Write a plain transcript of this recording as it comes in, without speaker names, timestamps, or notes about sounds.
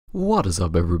What is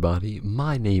up, everybody?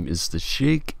 My name is the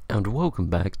Shig, and welcome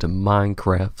back to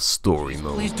Minecraft Story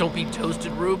Mode. Please don't be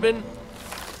toasted, Reuben.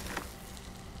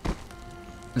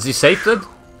 Is he safe then?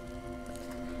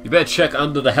 You better check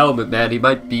under the helmet, man. He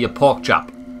might be a pork chop.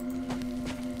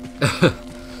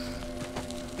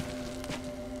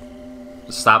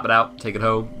 Just stop it out, take it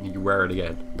home, and you can wear it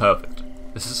again. Perfect.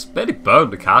 This is barely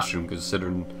burned the costume,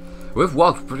 considering we've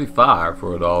walked pretty far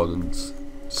for it all and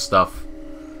stuff.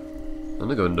 I'm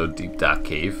not going to no deep dark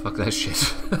cave. Fuck that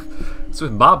shit. It's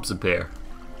with mobs up here.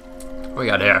 What we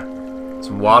got here?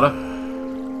 Some water.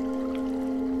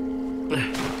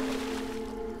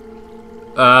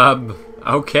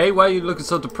 Okay, why are you looking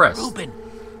so depressed? Reuben,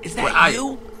 is that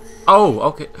you? Oh,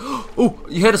 okay. Oh,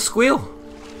 you heard a squeal?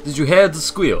 Did you hear the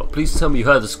squeal? Please tell me you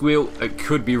heard the squeal. It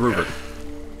could be Reuben.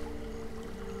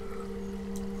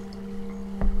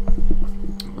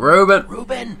 Reuben!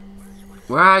 Reuben!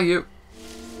 Where are you?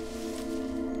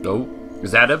 No.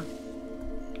 Is that him?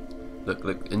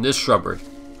 Look, in this shrubbery.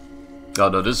 Oh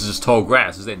no, this is just tall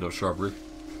grass. This ain't no shrubbery.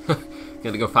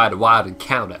 Gonna go find a wild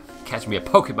encounter. Catch me a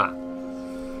Pokemon.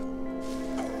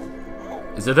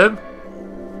 Is it him?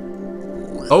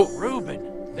 Oh!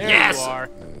 Reuben! There Yes! you are.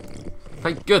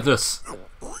 Thank goodness.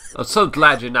 I'm so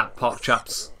glad you're not pork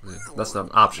chops. Yeah, that's not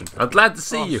an option. I'm glad to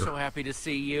see you. I'm so happy to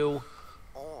see you.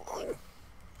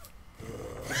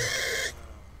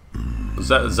 Was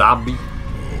that a zombie?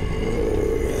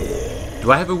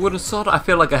 Do I have a wooden sword? I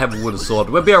feel like I have a wooden sword.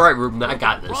 We'll be alright, Reuben. I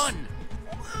got this. Run!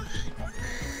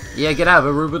 Yeah, get out of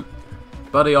it, Reuben.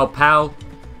 Buddy, old pal.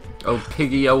 Old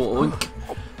piggy, old oink.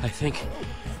 I think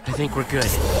we're good.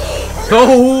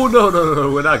 Oh,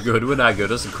 no. We're not good. We're not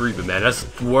good. That's a creeper, man.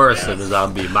 That's worse than a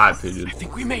zombie, in my opinion. I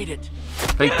think we made it.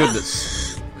 Thank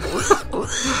goodness.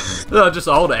 No, just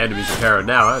all the enemies apparent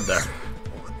now, aren't there?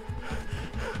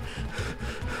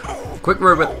 Quick,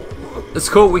 Reuben. It's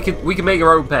cool. We can make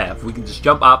our own path. We can just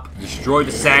jump up, destroy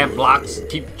the sand blocks, and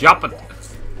keep jumping.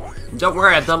 Don't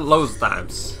worry, I've done it loads of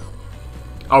times.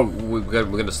 Oh, we're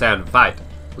gonna stand and fight.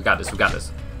 We got this. We got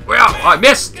this. Well, I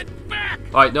missed. Get back!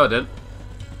 Alright, no, I didn't.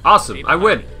 Awesome, I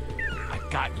win. I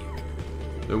got you.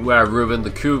 Don't worry, Reuben,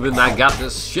 the Cuban. I got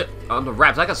this shit on the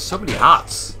wraps. I got so many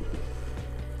hearts.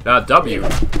 W.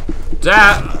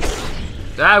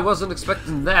 I wasn't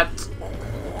expecting that.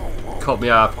 Caught me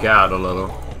off guard a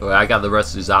little. Okay, I got the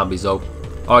rest of the zombies though.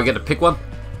 Oh, I get to pick one?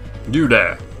 You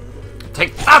there.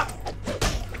 Take that!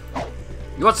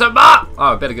 You want some more?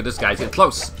 Oh, I better get this guy. He's getting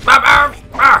close.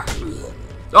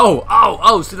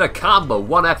 Oh, see that combo,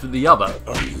 one after the other.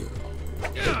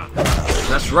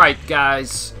 That's right,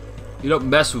 guys. You don't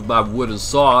mess with my wooden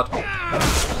sword.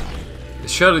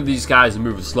 Surely these guys are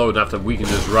moving slow enough that we can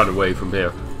just run away from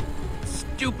here.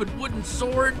 Stupid wooden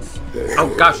swords.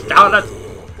 Oh gosh, darn it!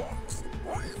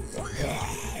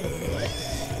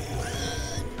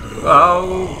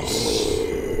 Oh,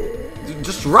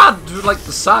 just run to like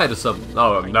the side or something.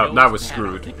 Oh no, now we're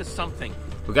screwed. Think of something.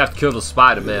 We got to kill the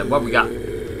Spider-Man. What we got?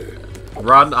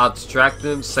 Run, I'll distract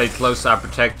him. Stay close, I'll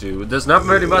protect you. There's not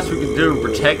very much we can do to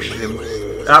protect him.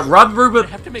 Run, Reuben.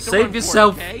 Save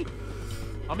yourself. Okay?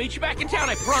 I'll meet you back in town.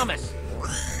 I promise.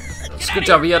 It's a good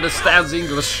job he understands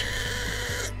English.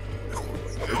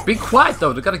 Be quiet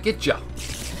though. They're gonna get you.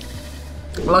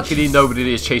 Luckily,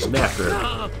 nobody is chasing after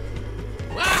him.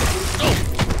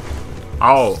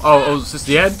 Oh, is this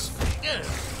the end?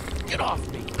 Get off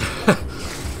me.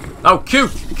 Oh, Q!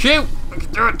 We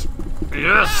can do it!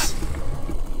 Yes!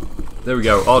 There we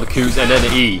go, all the Q's and then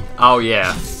the E. Oh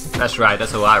yeah, that's right,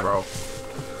 that's how I roll.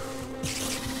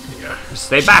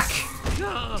 Stay back!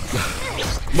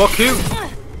 More Q!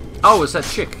 Oh, it's that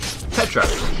chick, Petra.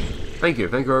 Thank you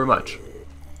very much.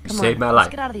 You saved my life.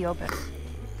 Let's get out of the open.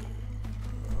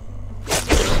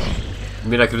 I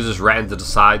mean, I could have just ran to the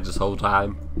side this whole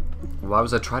time. Why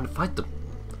was I trying to fight them?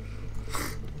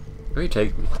 Where you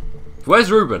take me?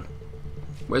 Where's Reuben?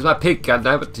 Where's my pig?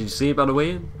 Goddammit, did you see him on the way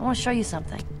in? I want to show you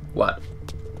something. What?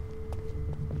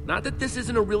 Not that this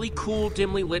isn't a really cool,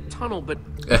 dimly lit tunnel, but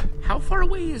how far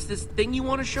away is this thing you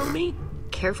want to show me?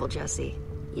 Careful, Jesse.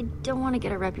 You don't want to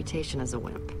get a reputation as a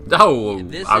wimp. No,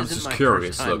 This I was isn't just my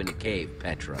curious. first time Look. in a cave,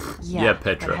 Petra. Yeah,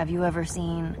 Petra. But have you ever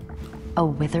seen a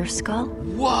wither skull?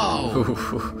 Whoa!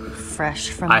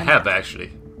 Fresh from I the have net.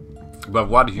 actually. But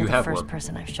why do you You're the have first one?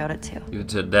 person I've showed it to. You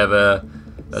to never.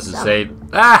 That's Some insane.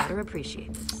 Ah! better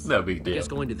appreciate this. No big I deal. guess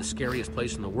going to the scariest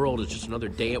place in the world is just another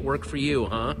day at work for you,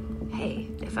 huh? Hey,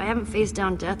 if I haven't faced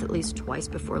down death at least twice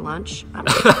before lunch, I'm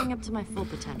living up to my full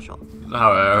potential.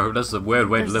 Oh, that's a weird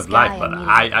way to There's live this guy life, but meeting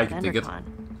I at can think it. VenderCon.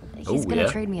 He's Oh, gonna yeah?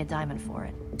 trade me a diamond for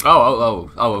it. Oh,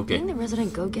 okay. Being the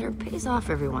resident go-getter pays off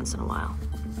every once in a while.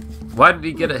 Why did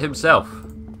he get it himself?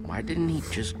 Why didn't he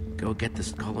just go get the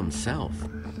skull himself?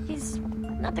 He's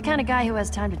not the kind of guy who has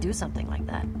time to do something like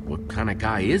that. What kind of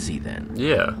guy is he then?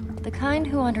 Yeah. The kind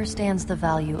who understands the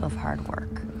value of hard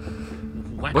work.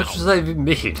 Wow. What does that even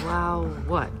mean? Wow,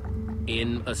 what?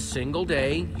 In a single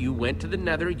day, you went to the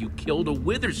Nether, you killed a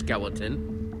wither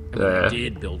skeleton. I mean, Yeah. you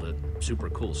did build a super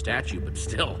cool statue, but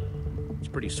still, it's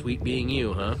pretty sweet being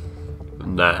you, huh?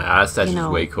 Nah, that statue's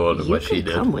way cooler than you what she could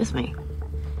did. come with me.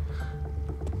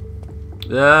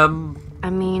 I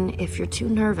mean, if you're too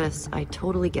nervous, I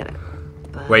totally get it.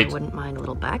 But Wait. I wouldn't mind a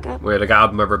little backup. Wait, I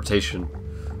got my reputation.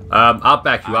 I'll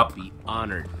back you up. I'd be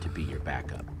honored to be your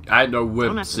backup. I know Don't Whip,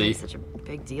 have to see? make such a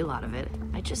big deal out of it.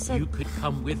 I just said You could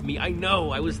come with me. I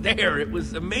know. I was there. It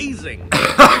was amazing.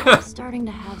 I'm starting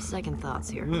to have second thoughts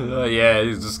here. Yeah,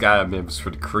 this guy, man, was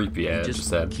pretty creepy. Yeah, Just just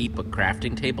said. keep a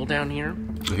crafting table down here.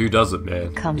 Who doesn't,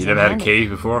 man? Comes You in never had a handy. cave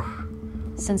before?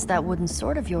 Since that wooden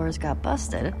sword of yours got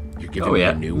busted, You're giving Oh, me yeah.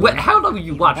 a new Wait, one. how long were you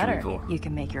even watching me better, for? you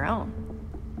can make your own.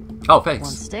 Oh, thanks.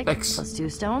 1 stick Thanks. plus 2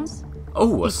 stones. Oh,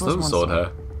 a equals stone 1 sword, sword.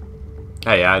 huh?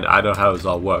 Hey, I know how this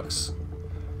all works.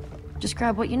 Just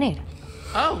grab what you need.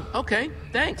 Oh, okay.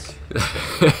 Thanks.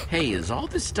 Hey, is all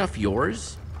this stuff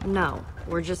yours? No,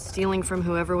 we're just stealing from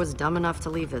whoever was dumb enough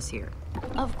to leave this here.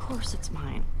 Of course it's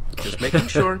mine. Just making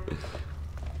sure.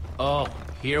 Oh,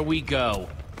 here we go.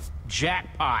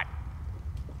 Jackpot.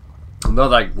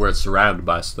 Not like we're surrounded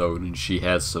by stone and she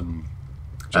has some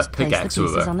Just place the pickaxe with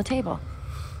pieces her. on the table.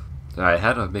 Alright,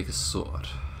 how do I make a sword?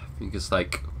 I think it's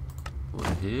like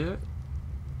one here.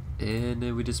 And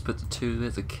then we just put the 2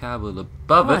 as a cable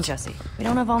above Come on, it. Jesse. We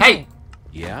don't have all Hey! night.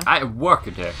 Yeah? I am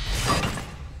working here.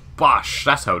 Bosh,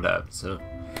 that's how that is.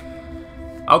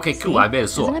 Okay, cool, See? I made a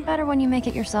Isn't sword. it better when you make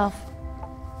it yourself?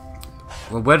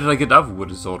 Well, where did I get the other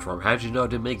wooden sword from? How did you know I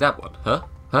didn't make that one? Huh?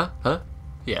 Huh?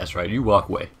 Yeah, that's right, you walk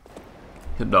away.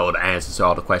 You know the answers to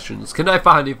all the questions. Can I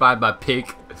finally find my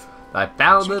pig? I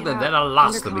found Check it it and then out. I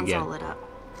lost him Undercon's again. all lit up.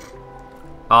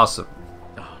 Awesome.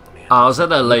 Oh, man. Oh, is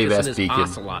that a lame This ass and his beacon?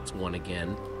 ocelot's one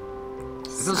again.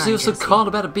 Because Sorry, he was so Jesse, called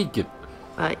about a beacon.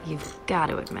 But you've got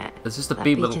to admit, It's just a that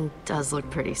beacon. beacon does look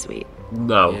pretty sweet.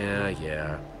 No,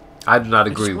 Yeah. I do not I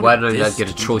just agree. wanted Why did I this not get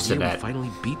a to be choice the in year we that? finally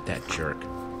beat that jerk.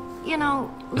 You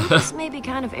know, Lucas may be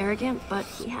kind of arrogant, but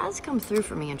he has come through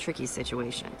for me in tricky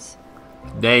situations.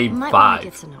 Name Might want to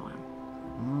get 5. to know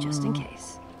him, just in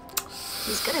case.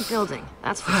 He's good at building,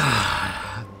 that's for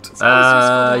sure. It's always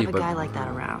useful to have a guy like that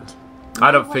around. I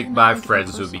don't Well, think then my I think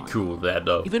friends you're would be personal. cool with that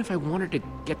though. Even if I wanted to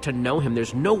get to know him,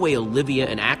 there's no way Olivia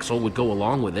and Axel would go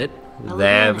along with it. Olivia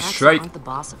Damn and Axel straight. aren't the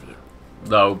boss of you.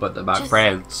 No, but they're my Just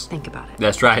friends. Think about it.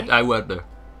 That's right, okay? I wonder.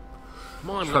 Come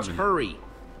on, let's Trouble. hurry.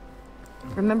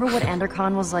 Remember what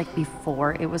Endercon was like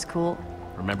before it was cool?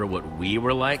 Remember what we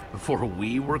were like before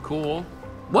we were cool?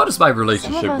 What is my Some of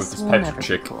relationship with us this will petrol never be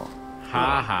chick? cool.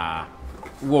 Ha ha.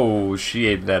 Whoa, she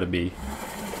aimed that at me.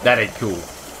 That ain't cool.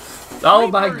 Oh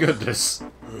my goodness.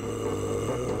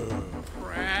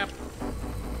 Crap.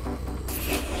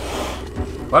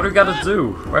 What do we gotta do?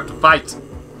 We have to fight.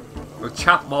 We'll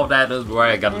chop them all that other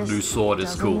way. I got a This new sword,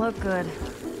 it's doesn't cool. look good.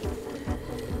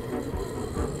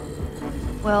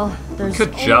 Well, there's could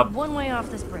only jump. one way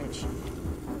off this bridge.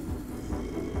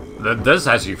 There's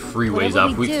actually 3 ways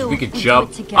Whatever up. we do, We could we do jump.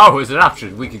 it together. Oh, it's an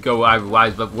option. We could go either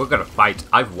wise, but we're gonna fight.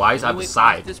 Either wise, The either way off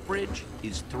side. this bridge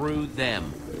is through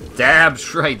them. Damn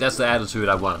straight. That's the attitude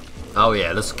I want. Oh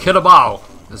yeah, let's kill them all.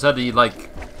 Instead of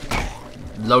like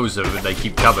loads of them and they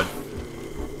keep coming.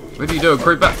 What are you doing,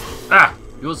 creeper? Ah,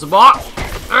 you want some more?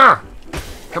 Ah,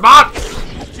 come on.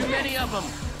 Too many of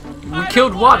them. We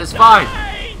killed one. It's fine.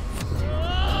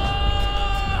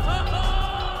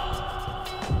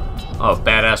 Oh,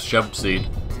 badass jump scene.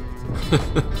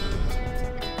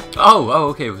 oh,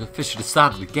 okay. We're officially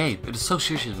started the game in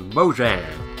association with Mojang.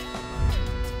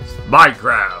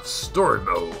 Minecraft story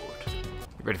mode.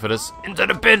 You ready for this? Into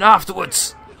the bin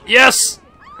afterwards. Yes.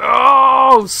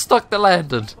 Oh, stuck the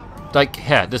landing. Like,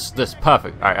 yeah, this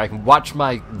perfect. Alright, I can watch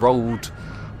my road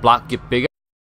block get bigger.